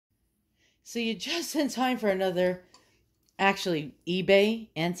So you're just in time for another, actually, eBay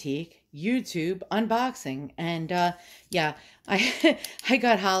antique YouTube unboxing. And yeah, I I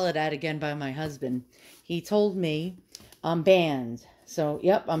got hollered at again by my husband. He told me I'm banned. So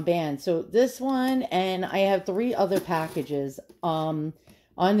yep, I'm banned. So this one, and I have three other packages on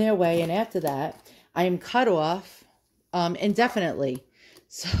their way, and after that I am cut off indefinitely.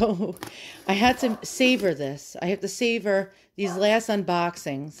 So I had to savor this. I have to savor these last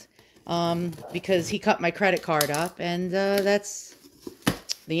unboxings because he cut my credit card up, and that's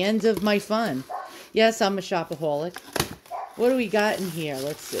the end of my fun. Yes, I'm a shopaholic. What do we got in here?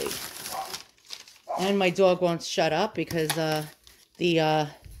 Let's see. And my dog won't shut up because the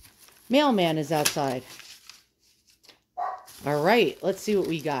mailman is outside. All right, let's see what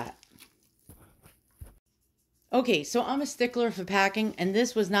we got. Okay, so I'm a stickler for packing, and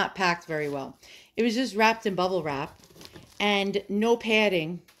this was not packed very well. It was just wrapped in bubble wrap, and no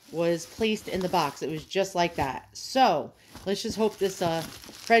padding was placed in the box. It was just like that. So let's just hope this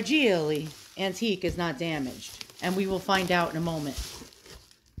fragile antique is not damaged, and we will find out in a moment.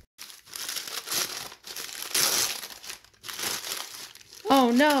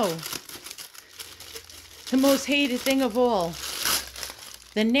 Oh no! The most hated thing of all.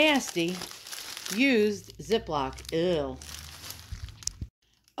 The nasty used Ziploc. Ew.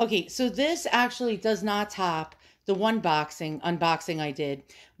 Okay, so this actually does not top the one unboxing I did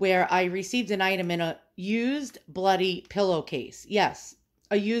where I received an item in a used bloody pillowcase. Yes,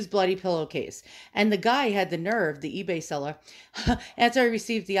 a used bloody pillowcase. And the guy had the nerve, the eBay seller, after I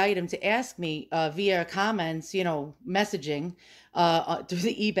received the item to ask me via comments, messaging through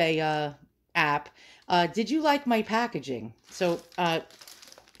the eBay app, did you like my packaging? So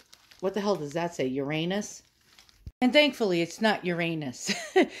what the hell does that say? Uranus? And thankfully, it's not Uranus.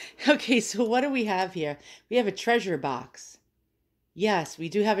 Okay, so what do we have here? We have a treasure box. Yes, we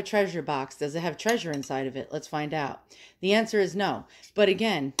do have a treasure box. Does it have treasure inside of it? Let's find out. The answer is no. But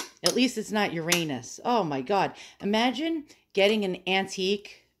again, at least it's not Uranus. Oh my God. Imagine getting an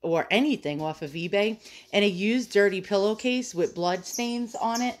antique or anything off of eBay and a used dirty pillowcase with blood stains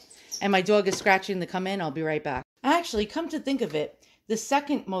on it. And my dog is scratching to come in. I'll be right back. Actually, come to think of it, the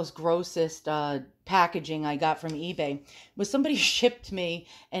second most grossest packaging I got from eBay was somebody shipped me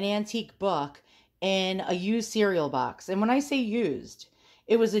an antique book in a used cereal box. And when I say used,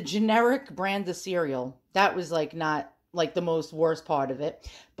 it was a generic brand of cereal. That was like not like the most worst part of it,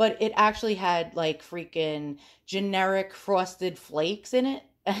 but it actually had like freaking generic Frosted Flakes in it.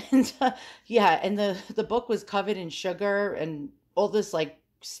 And yeah, and the book was covered in sugar and all this like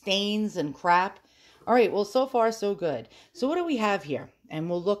stains and crap. All right, well, so far so good. So what do we have here? And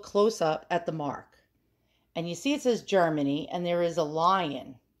we'll look close up at the mark. And you see it says Germany, and there is a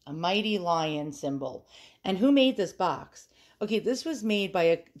lion, a mighty lion symbol. And who made this box? Okay, this was made by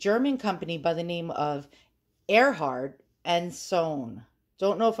a German company by the name of Erhard Sohne.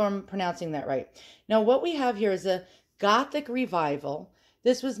 Don't know if I'm pronouncing that right. Now, what we have here is a Gothic revival.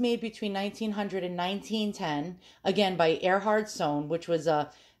 This was made between 1900 and 1910, again by Erhard Sohne, which was a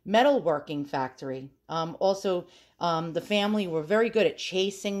metalworking factory. The family were very good at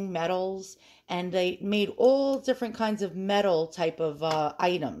chasing metals, and they made all different kinds of metal type of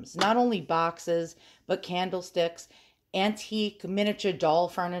items, not only boxes, but candlesticks, antique miniature doll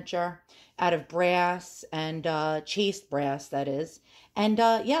furniture out of brass and chased brass, that is. And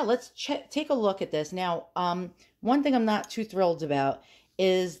yeah, let's take a look at this. Now, one thing I'm not too thrilled about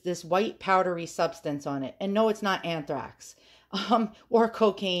is this white powdery substance on it. And no, it's not anthrax. Or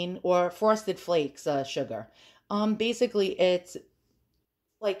cocaine or Frosted Flakes sugar. Basically, it's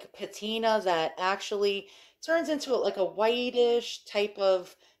like patina that actually turns into like a whitish type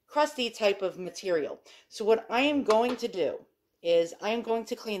of crusty type of material. So what I am going to do is I am going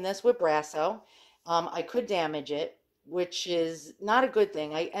to clean this with Brasso. I could damage it, which is not a good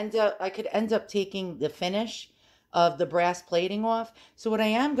thing. I could end up taking the finish of the brass plating off. So what I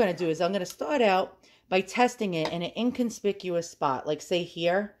am going to do is I'm going to start out by testing it in an inconspicuous spot, like say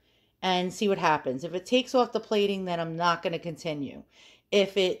here, and see what happens. If it takes off the plating, then I'm not going to continue.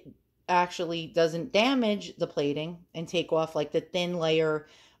 If it actually doesn't damage the plating and take off like the thin layer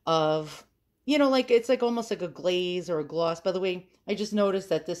of, like it's like almost like a glaze or a gloss. By the way, I just noticed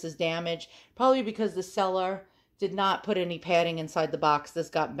that this is damaged, probably because the seller did not put any padding inside the box. This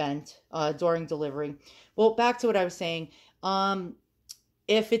got bent during delivery. Well, back to what I was saying.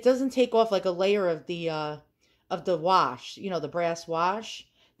 If it doesn't take off like a layer of the wash, the brass wash,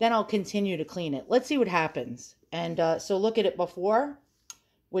 then I'll continue to clean it. Let's see what happens. And so look at it before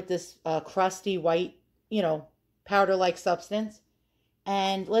with this crusty white, powder-like substance.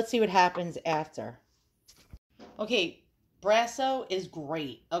 And let's see what happens after. Okay, Brasso is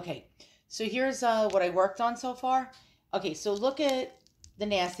great. Okay, So here's what I worked on so far. Okay, so look at the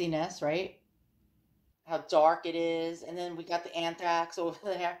nastiness, right? How dark it is. And then we got the anthrax over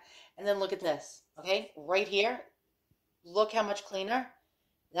there. And then look at this, okay? Right here, look how much cleaner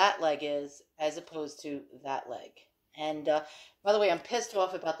that leg is as opposed to that leg. And by the way, I'm pissed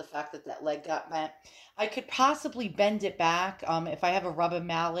off about the fact that that leg got bent. I could possibly bend it back. If I have a rubber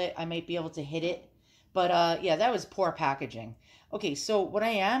mallet, I might be able to hit it. But yeah, that was poor packaging. Okay, so what I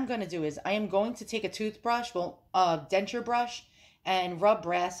am going to do is I am going to take a toothbrush, well, denture brush, and rub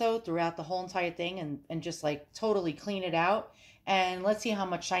Brasso throughout the whole entire thing and just like totally clean it out. And let's see how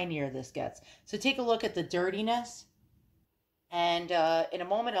much shinier this gets. So take a look at the dirtiness. And in a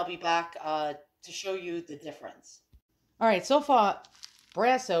moment, I'll be back to show you the difference. All right, so far,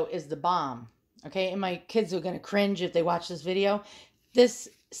 Brasso is the bomb. Okay, and my kids are going to cringe if they watch this video. This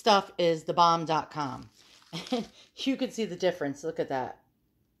stuff is thebomb.com. And you can see the difference. Look at that.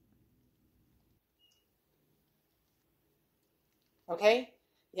 Okay?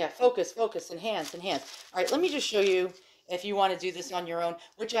 Yeah, focus, focus, enhance, enhance. All right, let me just show you if you want to do this on your own,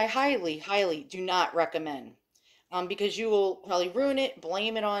 which I highly, highly do not recommend. Because you will probably ruin it,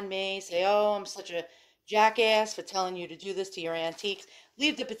 blame it on me, say, oh, I'm such a jackass for telling you to do this to your antiques.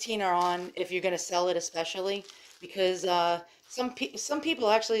 Leave the patina on if you're going to sell it, especially, because some people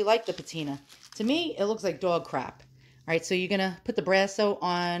actually like the patina. To me, it looks like dog crap. All right, so you're going to put the Brasso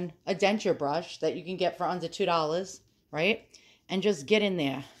on a denture brush that you can get for under $2, right? And just get in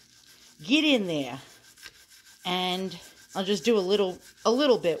there. Get in there. And I'll just do a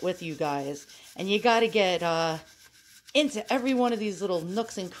little bit with you guys. And you got to get into every one of these little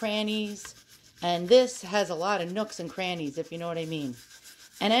nooks and crannies. And this has a lot of nooks and crannies, if you know what I mean.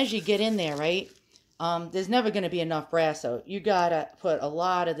 And as you get in there, right, there's never going to be enough Brasso. You got to put a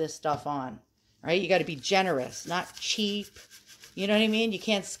lot of this stuff on, right? You got to be generous, not cheap. You know what I mean? You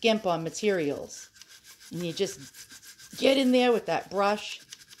can't skimp on materials. And you just get in there with that brush.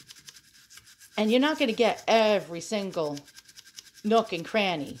 And you're not going to get every single nook and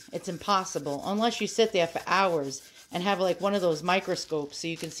cranny. It's impossible unless you sit there for hours and have like one of those microscopes so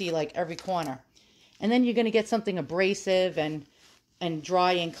you can see like every corner. And then you're going to get something abrasive and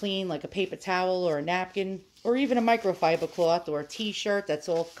dry and clean, like a paper towel or a napkin or even a microfiber cloth or a t-shirt that's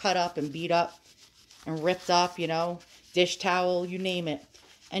all cut up and beat up and ripped up, you know, dish towel, you name it.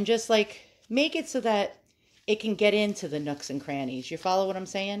 And just like make it so that it can get into the nooks and crannies. You follow what I'm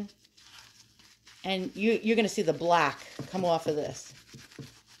saying? And you're going to see the black come off of this.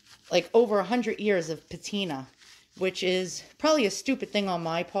 Like over 100 years of patina, which is probably a stupid thing on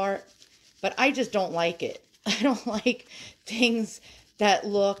my part, but I just don't like it. I don't like things that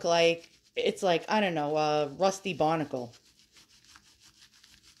look like, it's like, I don't know, a rusty barnacle.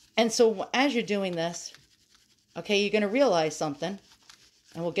 And so as you're doing this, okay, you're going to realize something,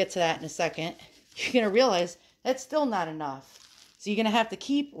 and we'll get to that in a second. You're going to realize that's still not enough. So you're going to have to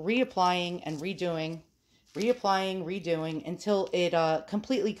keep reapplying and redoing, reapplying, redoing until it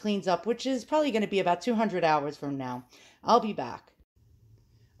completely cleans up, which is probably going to be about 200 hours from now. I'll be back.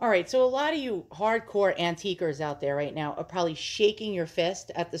 All right, so a lot of you hardcore antiquers out there right now are probably shaking your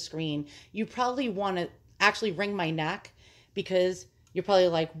fist at the screen. You probably want to actually wring my neck because you're probably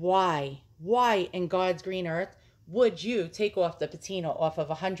like, why? Why in God's green earth would you take off the patina off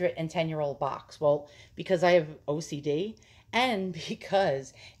of a 110-year-old box? Well, because I have OCD. And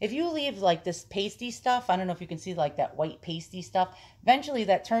because if you leave like this pasty stuff, I don't know if you can see like that white pasty stuff, eventually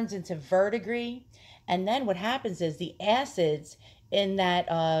that turns into verdigris. And then what happens is the acids in that,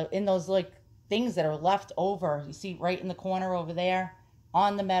 in those like things that are left over, you see right in the corner over there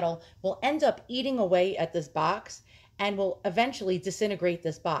on the metal, will end up eating away at this box and will eventually disintegrate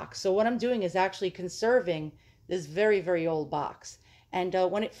this box. So what I'm doing is actually conserving this very, very old box. And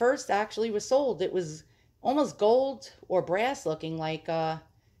when it first actually was sold, it was almost gold or brass looking like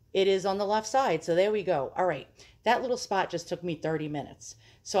it is on the left side. So there we go. All right. That little spot just took me 30 minutes.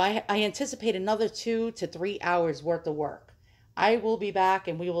 So I anticipate another 2 to 3 hours worth of work. I will be back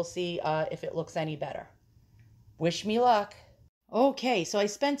and we will see if it looks any better. Wish me luck. Okay, so I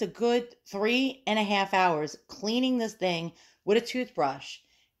spent a good 3.5 hours cleaning this thing with a toothbrush.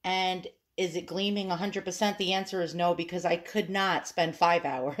 And is it gleaming 100%? The answer is no, because I could not spend 5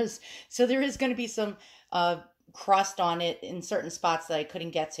 hours. So there is going to be some crust on it in certain spots that I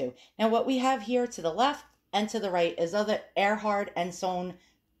couldn't get to. Now what we have here to the left and to the right is other Erhard Sohne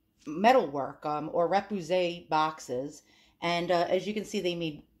metalwork or repoussé boxes. And as you can see, they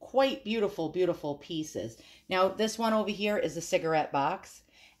made quite beautiful, beautiful pieces. Now this one over here is a cigarette box.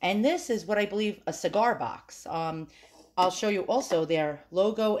 And this is what I believe a cigar box. I'll show you also their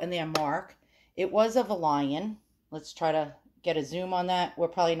logo and their mark. It was of a lion. Let's try to get a zoom on that. We're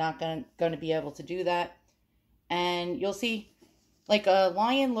probably not going to be able to do that. And you'll see like a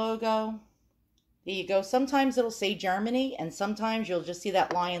lion logo. There you go. Sometimes it'll say Germany, and sometimes you'll just see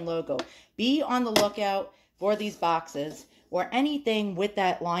that lion logo. Be on the lookout for these boxes or anything with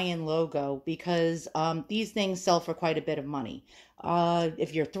that lion logo, because these things sell for quite a bit of money.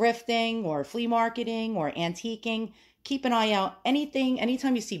 If you're thrifting or flea marketing or antiquing, keep an eye out.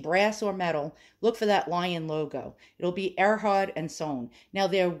 Anytime you see brass or metal, look for that lion logo. It'll be Erhard and Sohne. Now,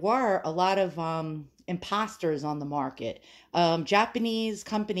 there were a lot of imposters on the market. Japanese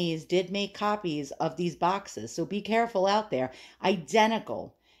companies did make copies of these boxes, so be careful out there.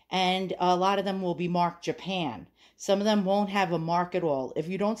 Identical. And a lot of them will be marked Japan. Some of them won't have a mark at all. If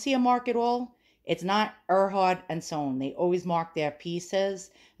you don't see a mark at all, it's not Erhard and Sohne. They always mark their pieces,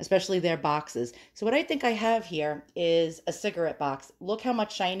 especially their boxes. So what I think I have here is a cigarette box. Look how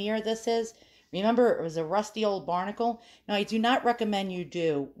much shinier this is. Remember, it was a rusty old barnacle. Now, I do not recommend you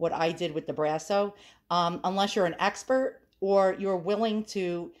do what I did with the Brasso, unless you're an expert or you're willing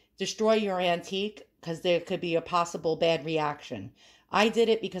to destroy your antique, because there could be a possible bad reaction. I did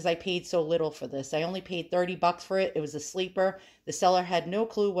it because I paid so little for this. I only paid 30 bucks for it. It was a sleeper. The seller had no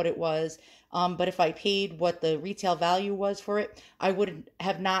clue what it was. But if I paid what the retail value was for it, I would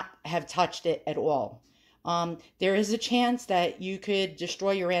not have touched it at all. There is a chance that you could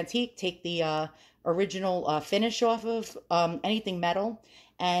destroy your antique, take the original finish off of anything metal,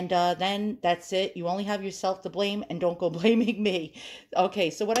 and then that's it. You only have yourself to blame, and don't go blaming me. Okay,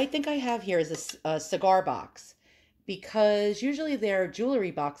 so what I think I have here is a cigar box, because usually their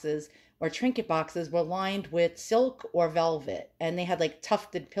jewelry boxes or trinket boxes were lined with silk or velvet, and they had like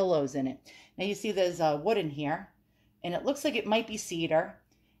tufted pillows in it. Now you see there's wood in here, and it looks like it might be cedar,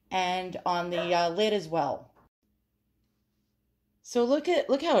 and on the lid as well. So look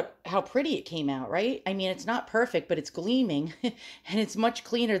how pretty it came out, right? I mean, it's not perfect, but it's gleaming, and it's much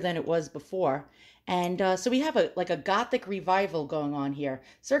cleaner than it was before. And so we have a Gothic revival going on here,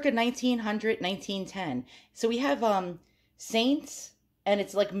 circa 1900, 1910. So we have saints, and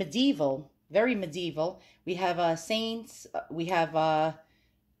it's like medieval, very medieval. We have saints. We have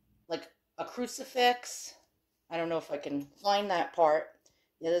like a crucifix. I don't know if I can find that part.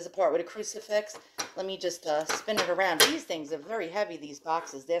 Yeah, there's a part with a crucifix. Let me just spin it around. These things are very heavy, these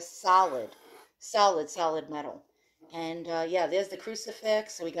boxes. They're solid, solid metal. And yeah, there's the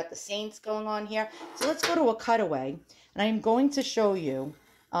crucifix. So we got the saints going on here. So let's go to a cutaway. And I'm going to show you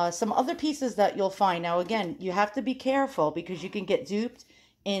some other pieces that you'll find. Now, again, you have to be careful because you can get duped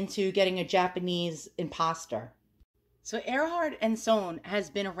into getting a Japanese imposter. So Erhard and Sohne has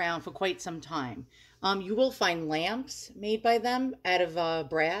been around for quite some time. You will find lamps made by them out of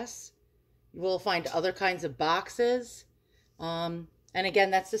brass. You will find other kinds of boxes. And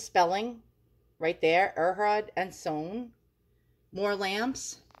again, that's the spelling right there, Erhard and Sohne. More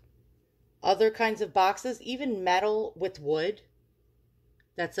lamps, other kinds of boxes, even metal with wood.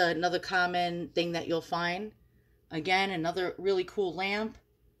 That's another common thing that you'll find. Again, another really cool lamp.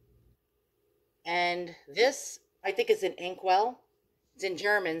 And this, I think, is an inkwell. It's in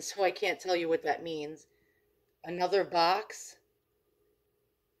German, so I can't tell you what that means. Another box.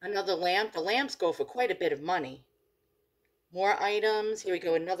 Another lamp. The lamps go for quite a bit of money. More items. Here we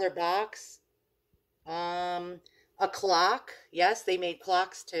go. Another box. A clock. Yes, they made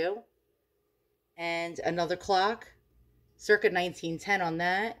clocks too. And another clock. Circa 1910 on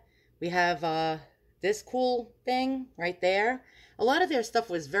that. We have this cool thing right there. A lot of their stuff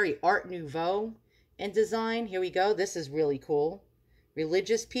was very Art Nouveau in design. Here we go. This is really cool.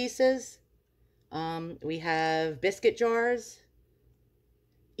 Religious pieces. We have biscuit jars.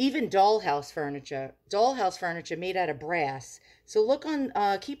 Even dollhouse furniture. Dollhouse furniture made out of brass. So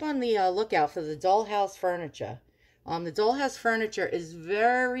keep on the lookout for the dollhouse furniture. The dollhouse furniture is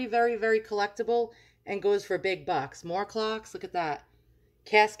very, very, very collectible and goes for big bucks. More clocks. Look at that.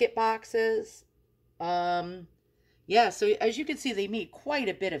 Casket boxes. Yeah, so as you can see, they made quite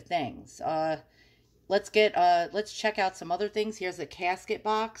a bit of things. Let's check out some other things. Here's a casket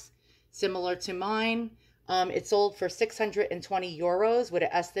box, similar to mine. It sold for 620 euros with an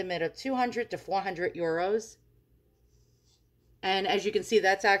estimate of 200 to 400 euros. And as you can see,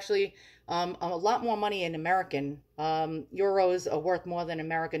 that's actually a lot more money in American. Euros are worth more than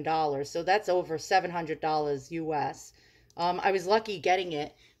American dollars. So that's over $700 US. I was lucky getting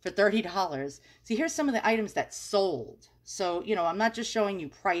it for $30. See, here's some of the items that sold. So, you know, I'm not just showing you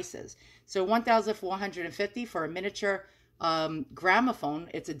prices. So 1,450 for a miniature gramophone.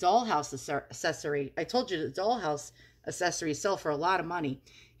 It's a dollhouse accessory. I told you the dollhouse accessories sell for a lot of money.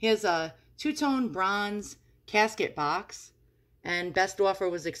 Here's a two-tone bronze casket box, and best offer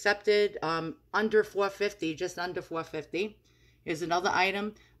was accepted, under 450, just under 450. Here's another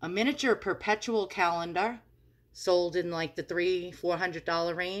item, a miniature perpetual calendar, sold in like the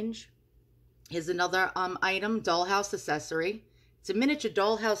 $300-400 range. Here's another item, dollhouse accessory. It's a miniature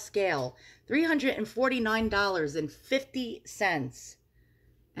dollhouse scale, $349.50.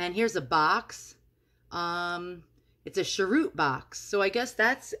 And here's a box. It's a cheroot box. So I guess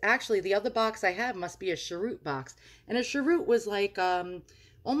that's actually the other box I have must be a cheroot box. And a cheroot was like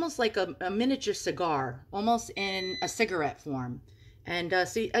almost like a miniature cigar, almost in a cigarette form. And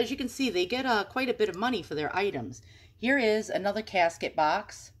so as you can see, they get quite a bit of money for their items. Here is another casket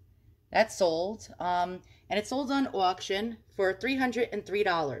box that's sold. And it's sold on auction for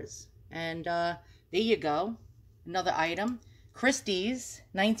 $303. And there you go. Another item. Christie's,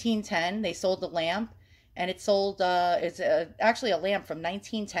 1910. They sold the lamp. And it sold, it's actually a lamp from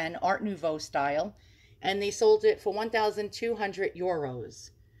 1910, Art Nouveau style. And they sold it for 1,200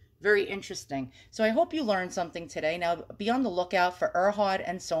 euros. Very interesting. So I hope you learned something today. Now, be on the lookout for Erhard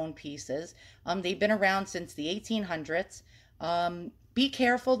and Sohne pieces. They've been around since the 1800s. Be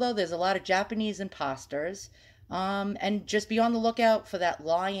careful, though. There's a lot of Japanese imposters. And just be on the lookout for that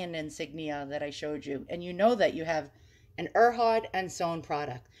lion insignia that I showed you. And you know that you have an Erhard and Sohne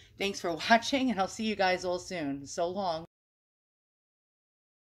product. Thanks for watching, and I'll see you guys all soon. So long.